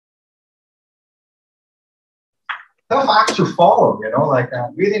tough act to follow, you know, like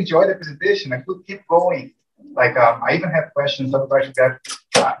really enjoyed the presentation. I could keep going. Like I even have questions. I'll try to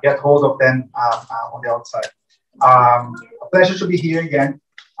get hold of them on the outside. A pleasure to be here again.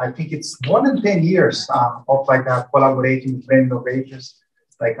 I think it's more than 10 years of like collaborating with brand innovators.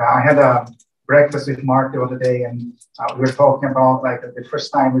 Like I had a breakfast with Mark the other day, and we were talking about like the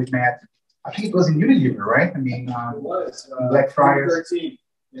first time we met. I think it was in Unilever, right? I mean, it was Blackfriars.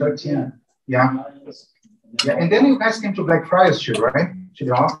 13. Yeah. Yeah, and then you guys came to Blackfriars too, right? To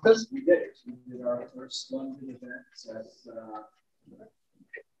the office? We did. We did our first London event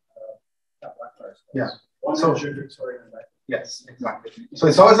at Blackfriars. Yeah. So, yes, exactly. So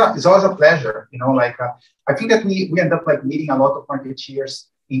it's always a pleasure, you know. Like I think that we end up like meeting a lot of marketeers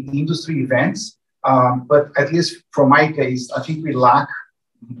in industry events, but at least for my case, I think we lack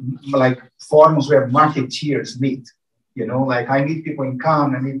like forums where marketeers meet. You know, like I meet people in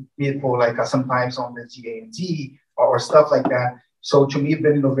Cannes, I meet people like sometimes on the GANT or stuff like that. So to me,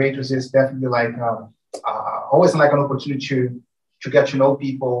 the innovators is definitely like always like an opportunity to get to know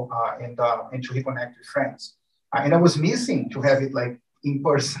people and to reconnect with friends. And I was missing to have it like in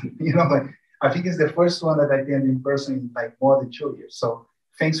person. You know, like I think it's the first one that I did in person in like more than 2 years. So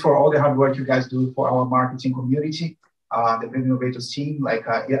thanks for all the hard work you guys do for our marketing community. The Brand Innovators team, like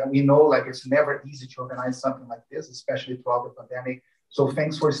yeah, we know like it's never easy to organize something like this, especially throughout the pandemic. So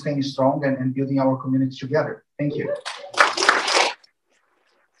thanks for staying strong and building our community together. Thank you.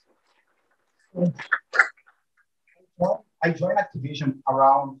 I joined Activision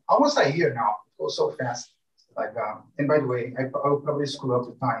around almost a year now. It goes so fast. Like, and by the way, I will probably screw up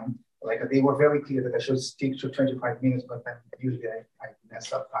the time. Like they were very clear that I should stick to 25 minutes, but then usually I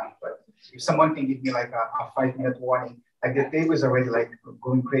mess up time. But if someone can give me like a 5-minute warning, like the table is already like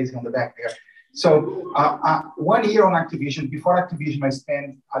going crazy on the back there. So 1 year on Activision. Before Activision, I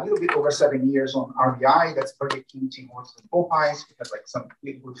spent a little bit over 7 years on RBI. That's Burger King, Tim Hortons, and Popeyes. We had like some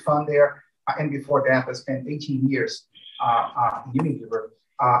good fun there. And before that, I spent 18 years in Unilever.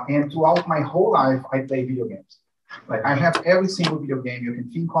 And throughout my whole life, I play video games. Like I have every single video game you can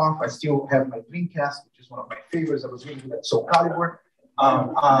think of. I still have my Dreamcast, which is one of my favorites. I was really good at Soul Calibur.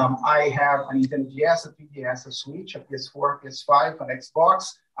 I have a Nintendo DS, a 3DS, a Switch, a PS4, PS5, an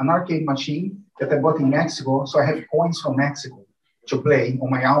Xbox, an arcade machine that I bought in Mexico. So I have coins from Mexico to play on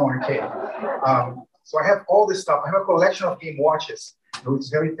my own arcade. So I have all this stuff. I have a collection of game watches. So it's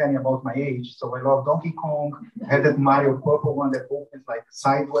very telling about my age. So I love Donkey Kong. I had that Mario purple one that opens like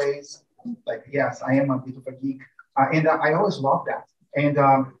sideways. Like, yes, I am a bit of a geek. And I always loved that. And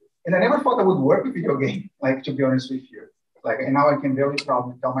I never thought I would work with video game, like, to be honest with you. Like, and now I can very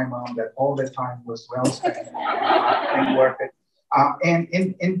proudly tell my mom that all the time was well spent and worth it.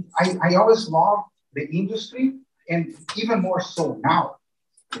 And I always loved the industry, and even more so now,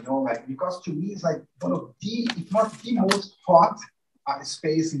 you know, like, because to me, it's like one of the, if not the most hot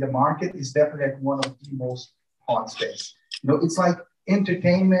space in the market, is definitely like one of the most hot space. You know, it's like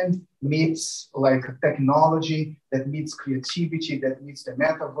entertainment meets like technology, that meets creativity, that meets the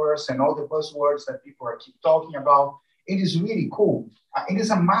metaverse and all the buzzwords that people are keep talking about. It is really cool. It is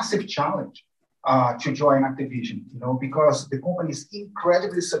a massive challenge to join Activision, you know, because the company is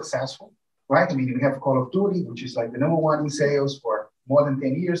incredibly successful, right? I mean, we have Call of Duty, which is like the #1 in sales for more than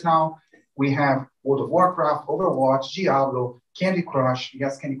 10 years now. We have World of Warcraft, Overwatch, Diablo, Candy Crush.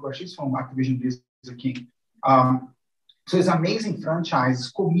 Yes, Candy Crush is from Activision Blizzard King. So it's amazing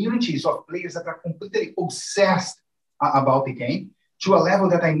franchises, communities of players that are completely obsessed about the game to a level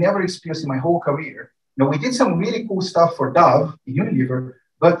that I never experienced in my whole career. You know, we did some really cool stuff for Dove in Unilever,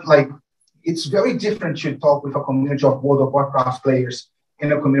 but like it's very different to talk with a community of World of Warcraft players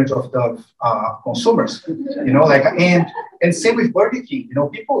in a community of Dove consumers. You know, like and same with Burger King. You know,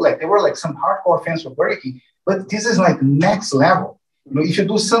 people like they were like some hardcore fans of Burger King, but this is like next level. You know, if you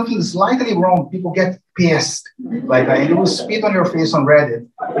do something slightly wrong, people get pissed. Like you will spit on your face on Reddit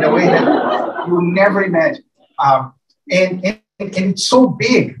in a way that you would never imagine. And it's so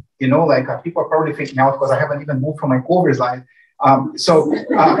big, you know, like people are probably freaking out because I haven't even moved from my cover slide. So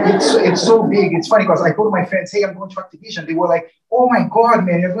it's so big. It's funny because I told my friends, hey, I'm going to Activision. They were like, oh my God,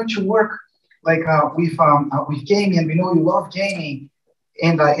 man, you're going to work like with gaming, and we know you love gaming.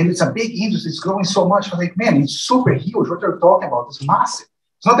 And it's a big industry. It's growing so much. I was like, man, it's super huge. What you're talking about is massive.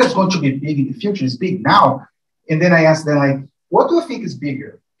 It's not that it's going to be big in the future. It's big now. And then I asked them, like, what do you think is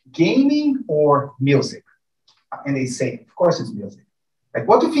bigger, gaming or music? And they say, of course, it's music. Like,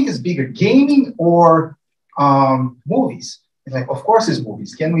 what do you think is bigger, gaming or movies? It's like, of course, it's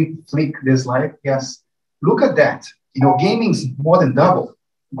movies. Can we flick this slide? Yes. Look at that. You know, gaming is more than double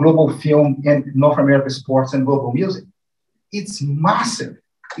global film and North America sports and global music. It's massive,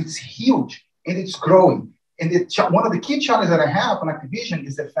 it's huge, and it's growing. And one of the key challenges that I have on Activision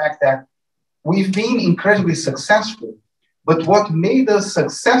is the fact that we've been incredibly successful, but what made us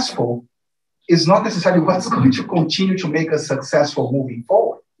successful is not necessarily what's going to continue to make us successful moving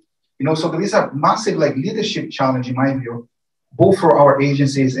forward. So there is a massive leadership challenge in my view, both for our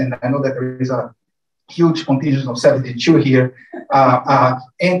agencies, and I know that there is a huge contingent of 72 here,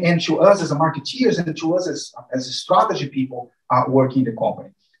 and to us as a marketeers and to us as strategy people working in the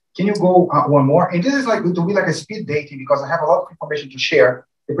company. Can you go one more? And this is going to be like a speed dating because I have a lot of information to share.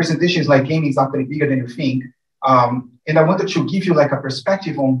 The presentation is gaming is actually bigger than you think. And I wanted to give you a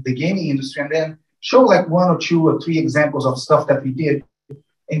perspective on the gaming industry and then show one or two or three examples of stuff that we did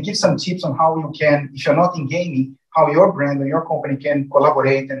and give some tips on how you can, if you're not in gaming, how your brand and your company can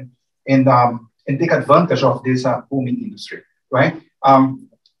collaborate and take advantage of this booming industry, right?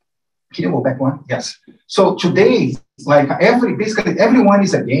 Can you go back one? Yes. So today, basically everyone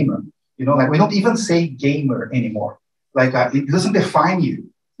is a gamer. We don't even say gamer anymore. It doesn't define you.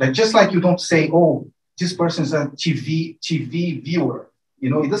 Just like you don't say, oh, this person's a TV viewer.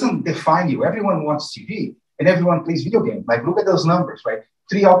 It doesn't define you. Everyone watches TV and everyone plays video games. Look at those numbers, right?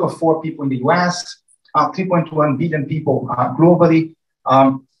 3 out of 4 people in the US, 3.1 billion people globally.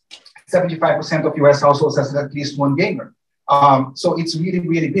 75% of US households has at least one gamer. So it's really,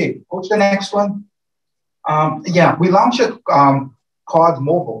 really big. Go to the next one. We launched COD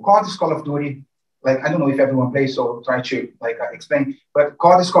Mobile. COD is Call of Duty. I don't know if everyone plays, so I'll try to explain. But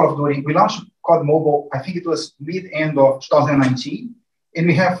COD is Call of Duty. We launched COD Mobile, I think it was mid-end of 2019. And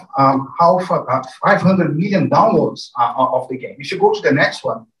we have 500 million downloads of the game. You should go to the next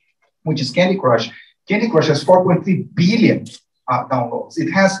one, which is Candy Crush. Candy Crush has 4.3 billion downloads.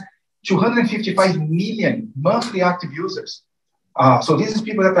 It has 255 million monthly active users. So this is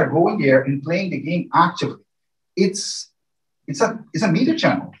people that are going there and playing the game actively. It's a media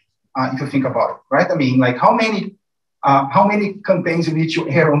channel, if you think about it, right? I mean, how many campaigns you need to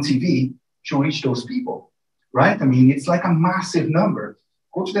air on TV to reach those people, right? I mean, it's a massive number.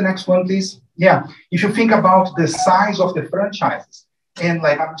 Go to the next one, please. Yeah, if you think about the size of the franchises, and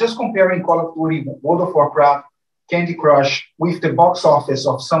I'm just comparing Call of Duty, World of Warcraft, Candy Crush with the box office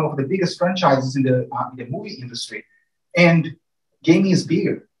of some of the biggest franchises in the movie industry, and gaming is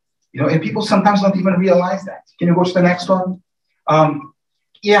bigger, and people sometimes don't even realize that. Can you go to the next one? And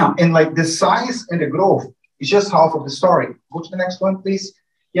the size and the growth is just half of the story. Go to the next one, please.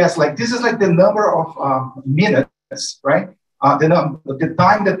 Yes, this is the number of minutes, right? The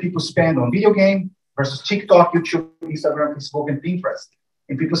time that people spend on video game versus TikTok, YouTube, Instagram, Facebook, and Pinterest.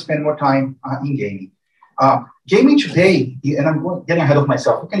 And people spend more time in gaming. Gaming today, and I'm getting ahead of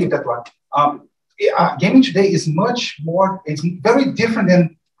myself. We can leave that one. Gaming today is much more, it's very different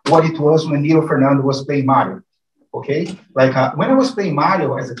than what it was when Fernando was playing Mario. Okay? When I was playing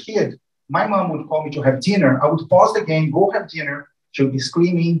Mario as a kid, my mom would call me to have dinner. I would pause the game, go have dinner. She would be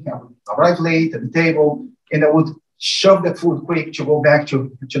screaming, I would arrive late at the table, and I would shove the food quick to go back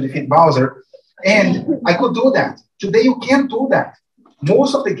to defeat Bowser. And I could do that. Today, you can't do that.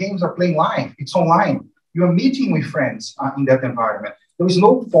 Most of the games are playing live. It's online. You're meeting with friends in that environment. There is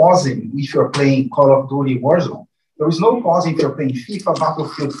no pausing if you're playing Call of Duty Warzone. There is no pausing if you're playing FIFA,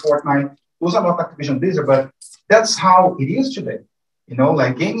 Battlefield, Fortnite. Those are not Activision Blizzard, but that's how it is today.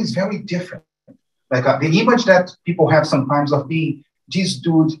 Gaming is very different. The image that people have sometimes of being this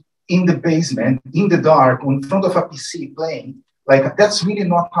dude in the basement, in the dark, in front of a PC playing, that's really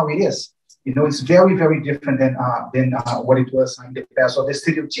not how it is. It's very, very different than what it was in the past, or the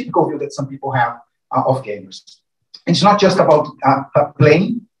stereotypical view that some people have of gamers. It's not just about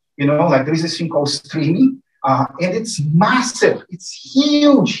playing, there is this thing called streaming, and it's massive. It's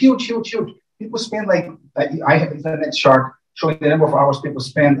huge, huge, huge, huge. People spend I have the next chart showing the number of hours people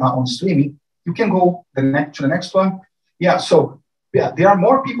spend on streaming. You can go to the next one. Yeah, so there are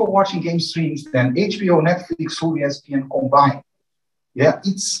more people watching game streams than HBO, Netflix, Hulu, ESPN combined. Yeah,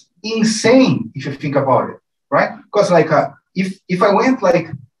 it's insane if you think about it, right? Because if I went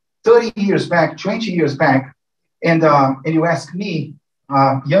 30 years back, 20 years back, and you ask me,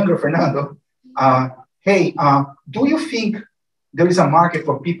 younger Fernando, hey, do you think there is a market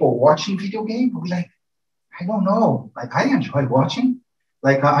for people watching video games? I'll be I don't know. I enjoy watching.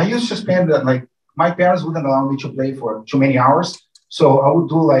 I used to spend my parents wouldn't allow me to play for too many hours. So I would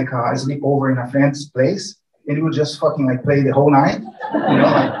do a sleepover in a friend's place, and we would just fucking play the whole night,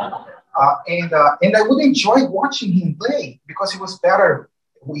 and I would enjoy watching him play because he was better.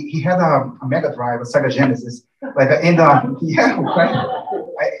 He had a Mega Drive, a Sega Genesis, yeah, right?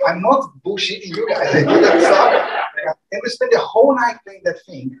 I'm not bullshitting you guys. I do that stuff, and we spend the whole night playing that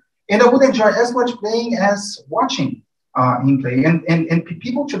thing, and I would enjoy as much playing as watching him play. And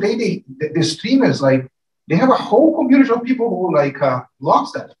people today, the streamers They have a whole community of people who like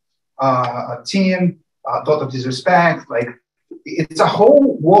loves that team, thought of disrespect. Like it's a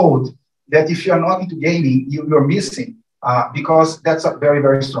whole world that if you're not into gaming, you're missing because that's a very,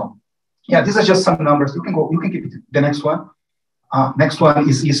 very strong. Yeah, these are just some numbers. You can go, you can keep it. The next one. Next one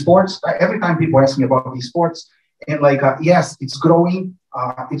is esports. Every time people ask me about esports, and like, yes, it's growing.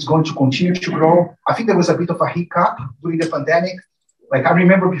 It's going to continue to grow. I think there was a bit of a hiccup during the pandemic. Like I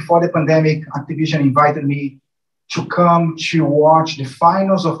remember before the pandemic, Activision invited me to come to watch the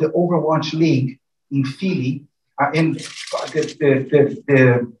finals of the Overwatch League in Philly. And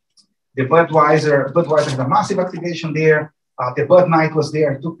the Budweiser had a massive activation there. The Bud Night was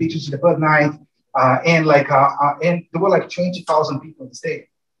there. I took pictures of the Bud Night. And there were like 20,000 people in the stadium.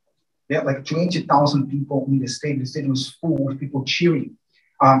 Yeah, like 20,000 people in the stadium. The stadium was full with people cheering.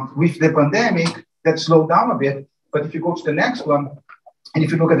 With the pandemic, that slowed down a bit. But if you go to the next one, and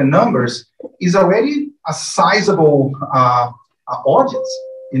if you look at the numbers, it's already a sizable audience.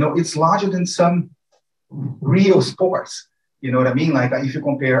 You know, it's larger than some real sports. You know what I mean? Like if you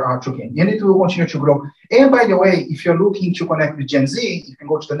compare to game, and it will continue to grow. And by the way, if you're looking to connect with Gen Z, you can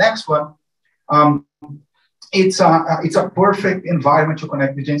go to the next one. It's a perfect environment to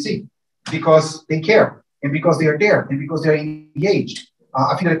connect with Gen Z because they care and because they are there and because they're engaged.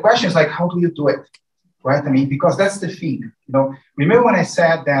 I think the question is like, how do you do it? Right? I mean, because that's the thing, you know, remember when I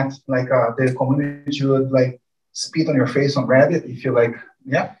said that like the community would like spit on your face on Reddit if you like,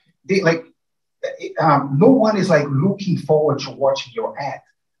 yeah, they like, no one is like looking forward to watching your ad,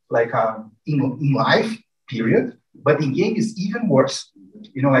 like in life, period. But in game is even worse.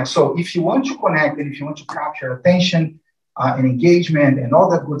 You know, like, so if you want to connect and if you want to capture attention and engagement and all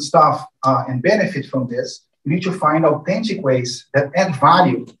that good stuff and benefit from this, you need to find authentic ways that add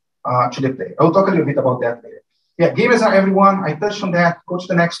value to the player. I'll talk a little bit about that later. Yeah, gamers are everyone. I touched on that. Go to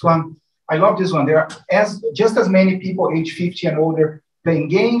the next one. I love this one. There are just as many people age 50 and older playing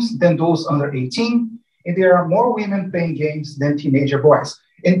games than those under 18. And there are more women playing games than teenager boys.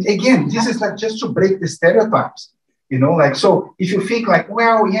 And again, this is like just to break the stereotypes. You know, like, so if you think like,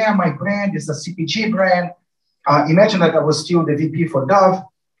 well, yeah, my brand is a CPG brand. Imagine that I was still the VP for Dove.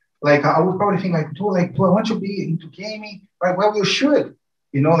 Like, I would probably think like, do I want to be into gaming? Right? Well, you should,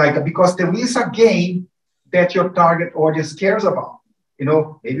 you know, like, because there is a game that your target audience cares about. You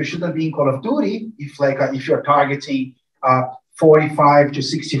know, maybe you shouldn't be in Call of Duty if you're targeting 45 to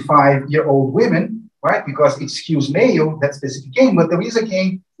 65-year-old women, right? Because it skews male, that specific game. But there is a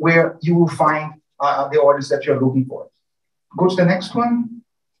game where you will find the audience that you're looking for. Go to the next one.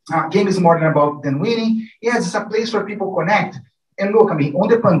 Game is more than winning. Yes, it's a place where people connect. And look, I mean, on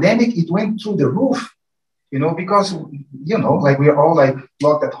the pandemic, it went through the roof, you know, because, you know, like we're all like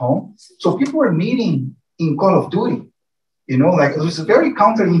locked at home. So people were meeting in Call of Duty, you know, like it was very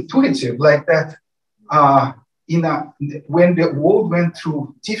counterintuitive, like that when the world went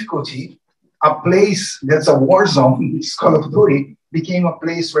through difficulty, a place that's a war zone, it's Call of Duty, became a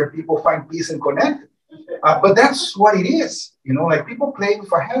place where people find peace and connect. But that's what it is, you know, like people play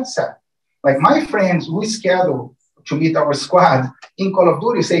with a headset. Like my friends, we schedule to meet our squad in Call of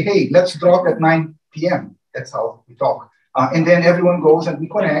Duty, say, hey, let's drop at 9 p.m. That's how we talk. And then everyone goes and we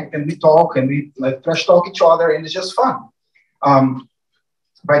connect and we talk and we like trash talk each other and it's just fun.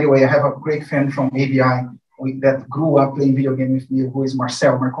 By the way, I have a great friend from ABI that grew up playing video games with me, who is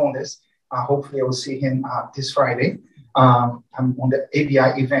Marcel Marcondes. Hopefully I will see him this Friday. I'm on the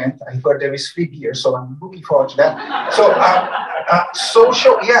ABI event. I heard there is free beer, so I'm looking forward to that. So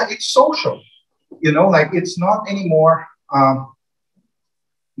social, yeah, it's social. You know, like it's not anymore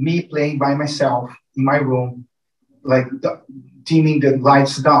me playing by myself in my room, like dimming the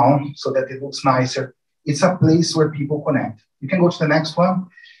lights down so that it looks nicer. It's a place where people connect. You can go to the next one.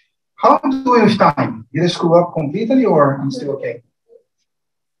 How am I doing with time? Did I screw up completely or I'm still okay?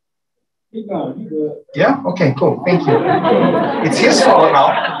 Keep going, you're good. Yeah? Okay, cool. Thank you. It's his fault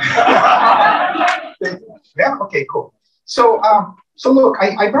now. Yeah? Okay, cool. So, so look,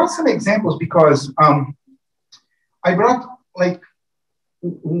 I brought some examples because I brought like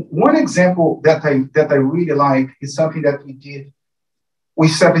one example that I really like is something that we did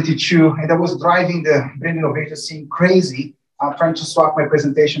with 72, and I was driving the brand innovators scene crazy, trying to swap my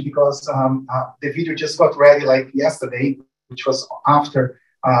presentation because the video just got ready like yesterday, which was after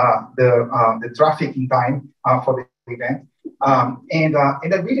the trafficking time for the event. And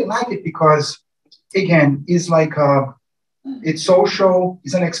I really like it because, again, it's like, it's social,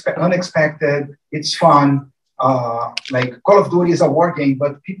 it's unexpected, it's fun. Like Call of Duty is a war game,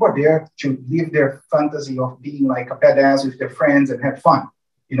 but people are there to live their fantasy of being like a badass with their friends and have fun.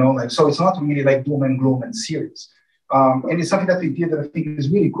 You know, like, so it's not really like doom and gloom and serious. And it's something that we did that I think is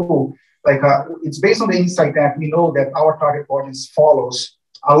really cool. Like it's based on the insight that we know that our target audience follows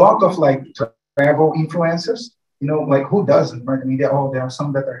a lot of like travel influencers. You know, like who doesn't, right? I mean, there are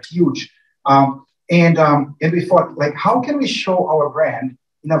some that are huge. And we thought, like, how can we show our brand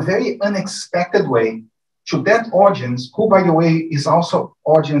in a very unexpected way to that audience, who, by the way, is also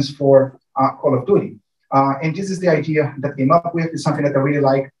audience for Call of Duty. And this is the idea that came up with. It's something that I really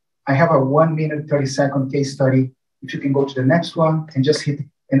like. I have a 1 minute, 30-second case study. If you can go to the next one and just hit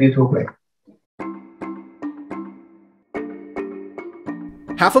and it will play.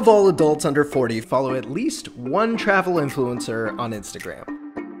 Half of all adults under 40 follow at least one travel influencer on Instagram.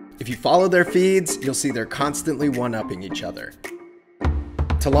 If you follow their feeds, you'll see they're constantly one-upping each other.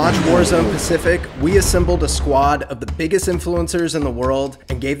 To launch Warzone Pacific, we assembled a squad of the biggest influencers in the world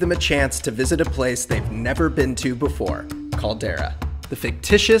and gave them a chance to visit a place they've never been to before, Caldera, the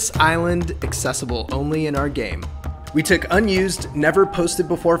fictitious island accessible only in our game. We took unused, never posted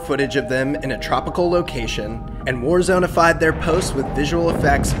before footage of them in a tropical location and Warzone-ified their posts with visual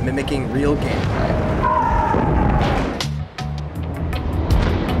effects mimicking real gameplay.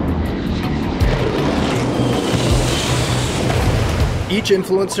 Each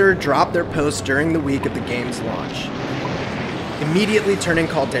influencer dropped their post during the week of the game's launch, immediately turning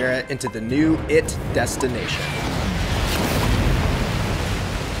Caldera into the new IT destination.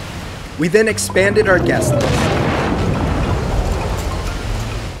 We then expanded our guest list,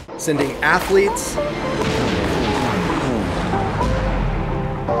 sending athletes,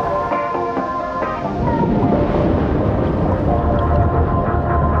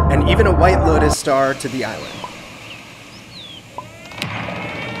 and even a White Lotus star to the island.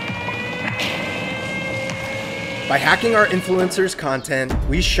 By hacking our influencers' content,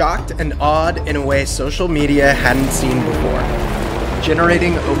 we shocked and awed in a way social media hadn't seen before,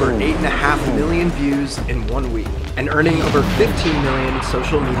 generating over 8.5 million views in 1 week and earning over 15 million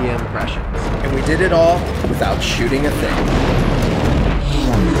social media impressions. And we did it all without shooting a thing.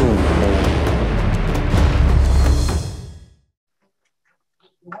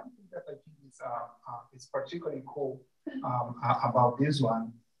 One thing that I think is particularly cool about this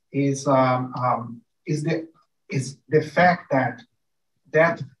one is the fact that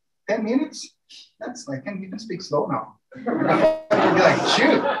 10 minutes, that's like, can even speak slow now. I'll be like,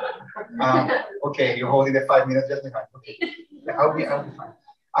 shoot. Okay, you're holding the 5 minutes, just fine. Okay, I'll be fine.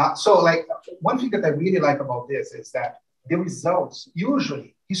 So like, one thing that I really like about this is that the results,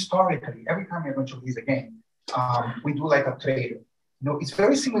 usually, historically, every time we're going to release a game, we do like a trailer. You know, it's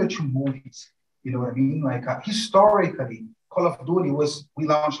very similar to movies. You know what I mean? Like historically, Call of Duty we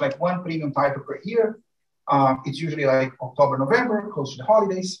launched like one premium title per year. It's usually like October, November, close to the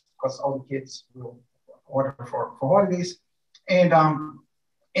holidays, because all the kids will order for holidays. And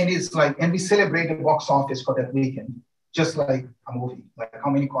it's like, and we celebrate the box office for that weekend, just like a movie, like how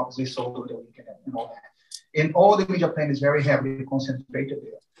many copies we sold over the weekend and all that. And all the media plan is very heavily concentrated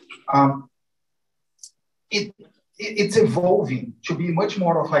there. It's evolving to be much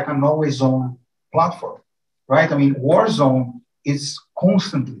more of like an always-on platform, right? I mean, Warzone is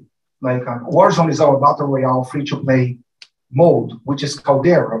constantly, like Warzone is our battle royale free-to-play mode, which is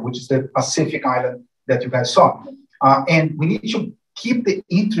Caldera, which is the Pacific island that you guys saw. And we need to keep the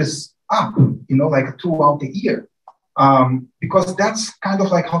interest up, you know, like throughout the year, because that's kind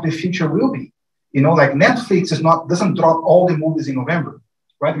of like how the future will be. You know, like Netflix doesn't drop all the movies in November,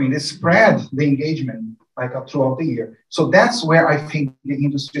 right? I mean, they spread the engagement like throughout the year. So that's where I think the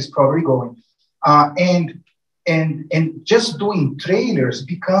industry is probably going. And just doing trailers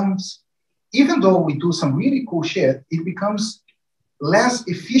becomes, even though we do some really cool shit, it becomes less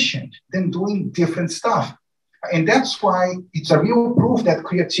efficient than doing different stuff. And that's why it's a real proof that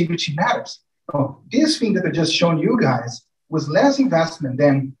creativity matters. This thing that I just shown you guys was less investment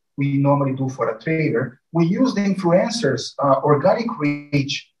than we normally do for a trailer. We use the influencers' organic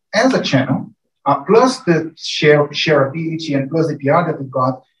reach as a channel, plus the shareability and plus the PR that we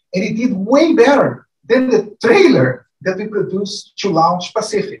got, and it did way better than the trailer that we produced to launch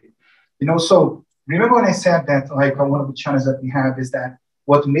Pacific. You know, so remember when I said that like one of the challenges that we have is that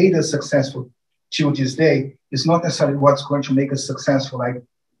what made us successful till this day is not necessarily what's going to make us successful like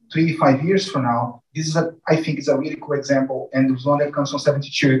 3-5 years from now. This is I think is a really cool example, and it's one that comes from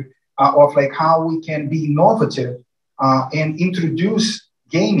 72 of like how we can be innovative and introduce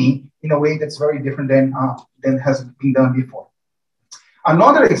gaming in a way that's very different than has been done before.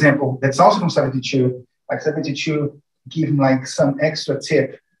 Another example that's also from 72, like 72 give like some extra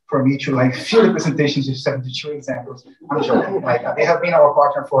tip for me to like fill the presentations with 72 examples. I'm joking. Like they have been our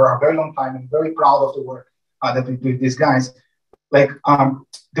partner for a very long time and very proud of the work that we do with these guys. Like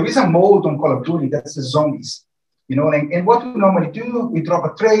there is a mode on Call of Duty that's the zombies. And what we normally do, we drop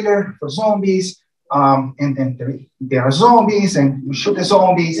a trailer for zombies, and then there are zombies, and you shoot the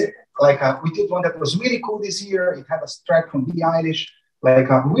zombies. We did one that was really cool this year. It had a track from Billie Eilish,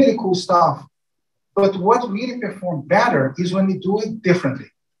 really cool stuff. But what really performed better is when we do it differently.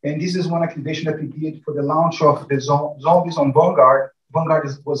 And this is one activation that we did for the launch of the zombies on Vanguard. Vanguard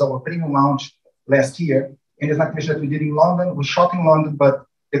was our premium launch last year. And it's an activation that we did in London. We shot in London, but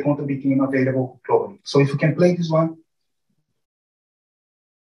the content became available globally. So if you can play this one.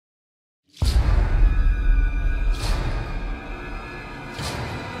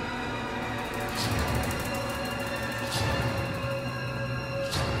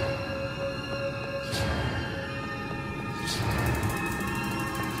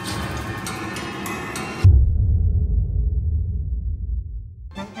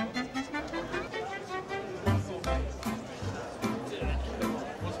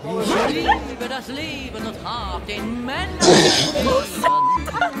 Das Leben und hab den Männern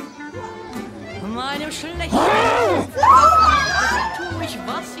meinem schlechten tu ich,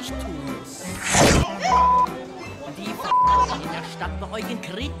 was ich tun muss. Die in der Stadt beäugen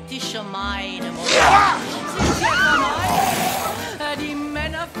kritische Meinung. Sind ja vermeiden, die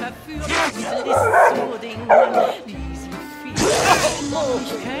Männer verführen, ist zu Dingen, die sie viel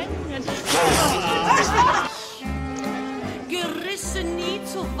nicht kennen. Gerissen nie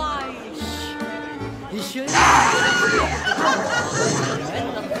zu weich. Ich liebe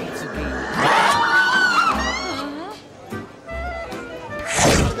Männern viel zu gehen.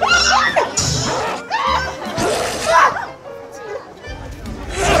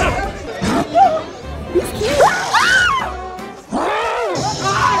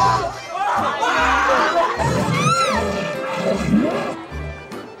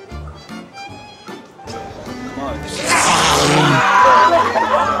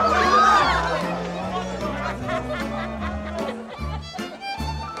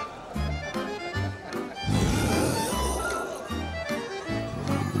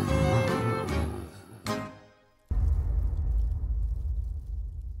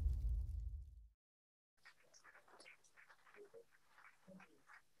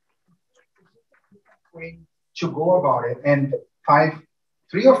 Way to go about it, and 3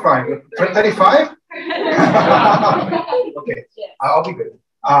 or 5, 35? Okay, I'll be good.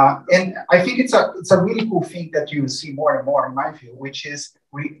 And I think it's a really cool thing that you see more and more in my view, which is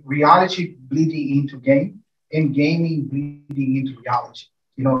reality bleeding into game and gaming bleeding into reality.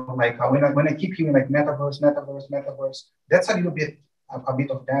 When I keep hearing metaverse, that's a little bit a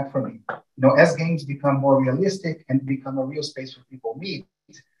bit of that for me. As games become more realistic and become a real space for people meet,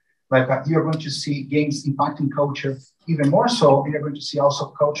 you're going to see games impacting culture even more so, and you're going to see also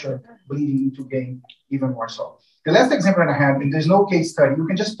culture bleeding into game even more so. The last example that I have, and there's no case study, you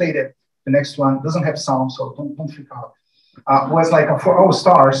can just play the next one, it doesn't have sound, so don't freak out. Was for All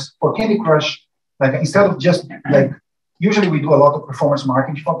Stars, for Candy Crush, instead of just usually we do a lot of performance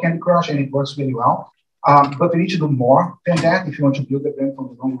marketing for Candy Crush, and it works really well. But we need to do more than that if you want to build a brand for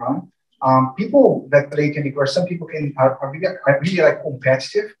the long run. People that play Candy Crush, some people are really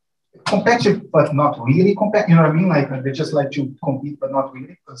competitive, but not really competitive. You know what I mean? They just like to compete, but not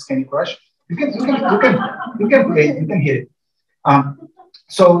really. Because Candy Crush, you can play, you can hit it.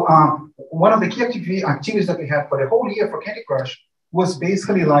 So one of the key activities that we had for the whole year for Candy Crush was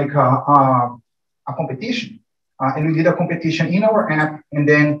basically a competition, and we did a competition in our app, and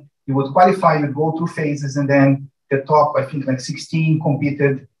then you would qualify, you'd go through phases, and then the top, I think 16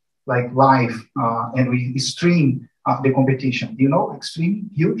 competed live, and we streamed the competition.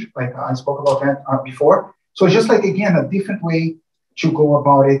 Extreme, huge, I spoke about that before. So it's just again, a different way to go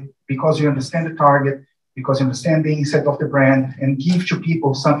about it, because you understand the target, because you understand the insight of the brand, and give to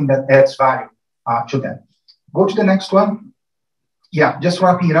people something that adds value to them. Go to the next one. Yeah, just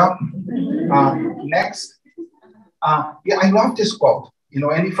wrapping it up. Next. I love this quote,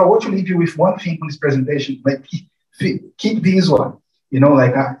 and if I were to leave you with one thing on this presentation, keep this one.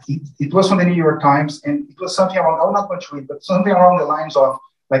 It was from the New York Times, and it was something around, I'm not going to read, but something along the lines of,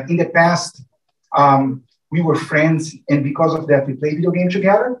 in the past, we were friends, and because of that, we played video games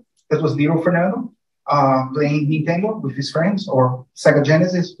together. That was little Fernando playing Nintendo with his friends, or Sega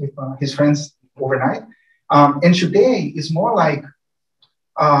Genesis with his friends overnight. And today is more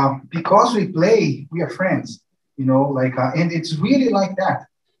because we play, we are friends, and it's really like that.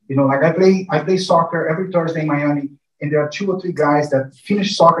 I play soccer every Thursday in Miami, and there are 2 or 3 guys that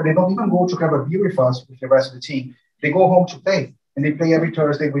finish soccer. They don't even go to grab a beer with us, with the rest of the team. They go home to play, and they play every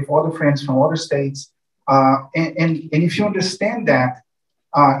Thursday with other friends from other states. And if you understand that,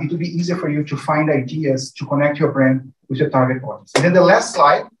 it will be easier for you to find ideas to connect your brand with your target audience. And then the last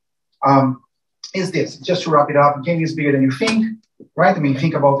slide, is this. Just to wrap it up, gaming is bigger than you think, right? I mean,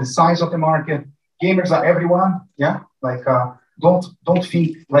 think about the size of the market. Gamers are everyone, yeah? Like, don't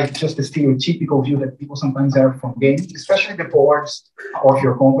think like just the stereotypical view that people sometimes have from gaming, especially the boards of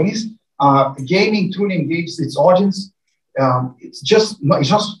your companies. Gaming truly engages its audience. It's not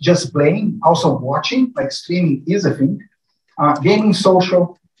just playing, also watching, like streaming is a thing. Gaming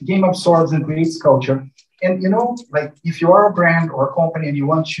social, game absorbs and creates culture. And, you know, like if you are a brand or a company and you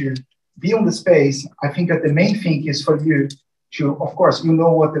want to be on the space, I think that the main thing is for you to, of course, you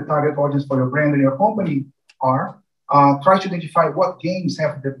know what the target audience for your brand and your company are. Try to identify what games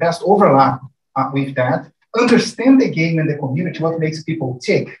have the best overlap with that. Understand the game and the community, what makes people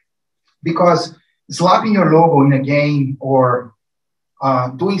tick. Because slapping your logo in a game or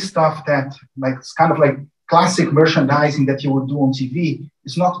doing stuff that like it's kind of like classic merchandising that you would do on TV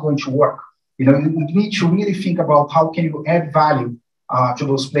is not going to work. You know, you need to really think about how can you add value to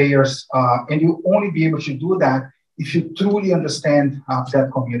those players, and you only be able to do that if you truly understand that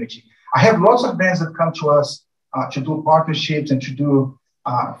community. I have lots of brands that come to us to do partnerships and to do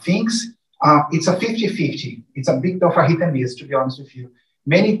things. It's a 50-50. It's a bit of a hit and miss, to be honest with you.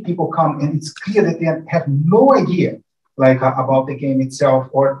 Many people come and it's clear that they have no idea like about the game itself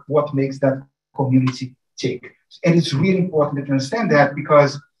or what makes that community tick. And it's really important to understand that,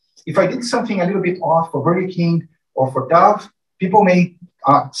 because if I did something a little bit off for Burger King or for Dove, people may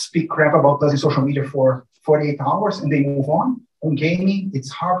speak crap about us in social media for 48 hours and they move on. On gaming,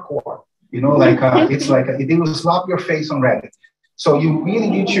 it's hardcore. You know, like it's like they will slap your face on Reddit. So you really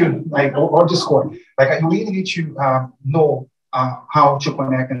need to like, or Discord, like you really need to know how to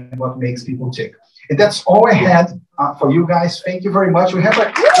connect and what makes people tick. And that's all I had for you guys. Thank you very much. We have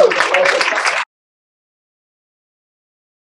a